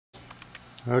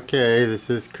Okay, this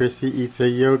is Chrissy eats a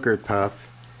yogurt puff.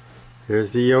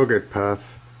 Here's the yogurt puff.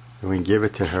 And we give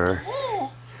it to her.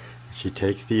 She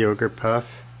takes the yogurt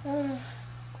puff.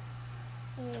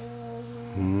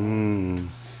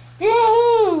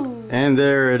 And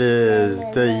there it is,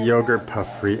 the yogurt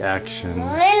puff reaction.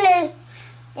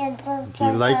 Do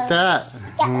you like that?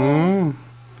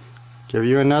 Give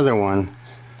you another one.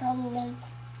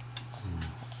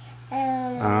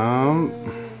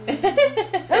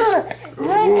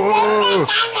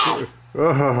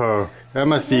 Whoa, that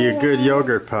must be a good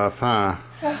yogurt puff, huh?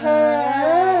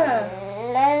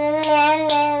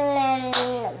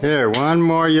 Here, one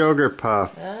more yogurt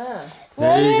puff.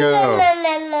 There you go.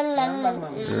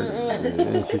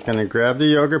 And she's going to grab the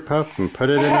yogurt puff and put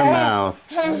it in her mouth.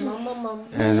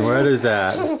 And what is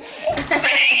that?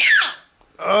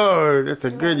 Oh, that's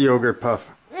a good yogurt puff.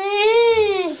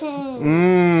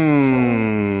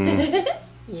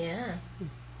 Yeah.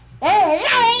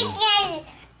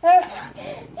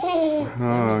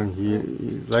 Oh,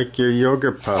 you like your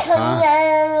yogurt puff,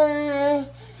 huh?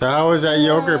 So how was that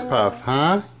yogurt puff,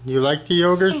 huh? You like the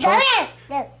yogurt puff?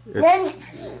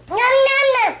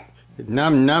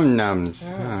 Num num nums.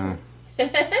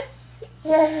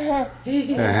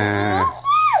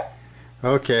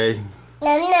 Okay.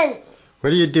 What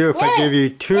do you do if I give you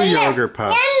 2 yogurt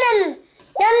puffs?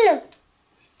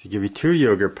 To give you 2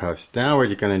 yogurt puffs. Now what are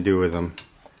you going to do with them?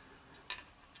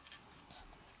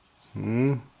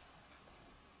 You're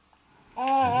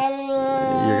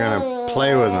going to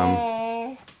play with them.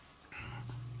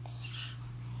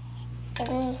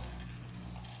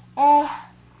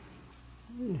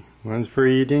 One's for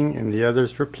eating and the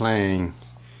other's for playing.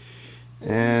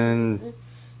 And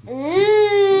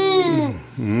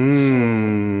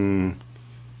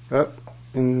up,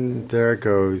 and there it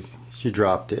goes. She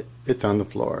dropped it. It's on the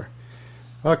floor.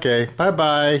 Okay,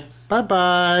 bye-bye.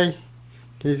 Bye-bye.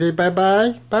 Can you say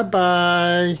bye-bye?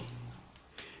 Bye-bye.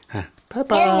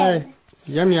 Bye-bye.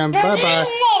 Yum yum. Bye-bye.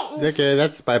 Okay,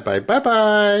 that's bye-bye.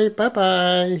 Bye-bye.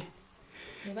 Bye-bye.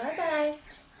 Bye-bye.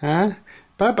 Huh?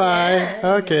 Bye-bye.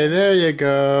 Yeah. Okay, there you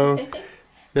go.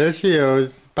 There she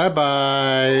goes.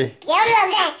 Bye-bye.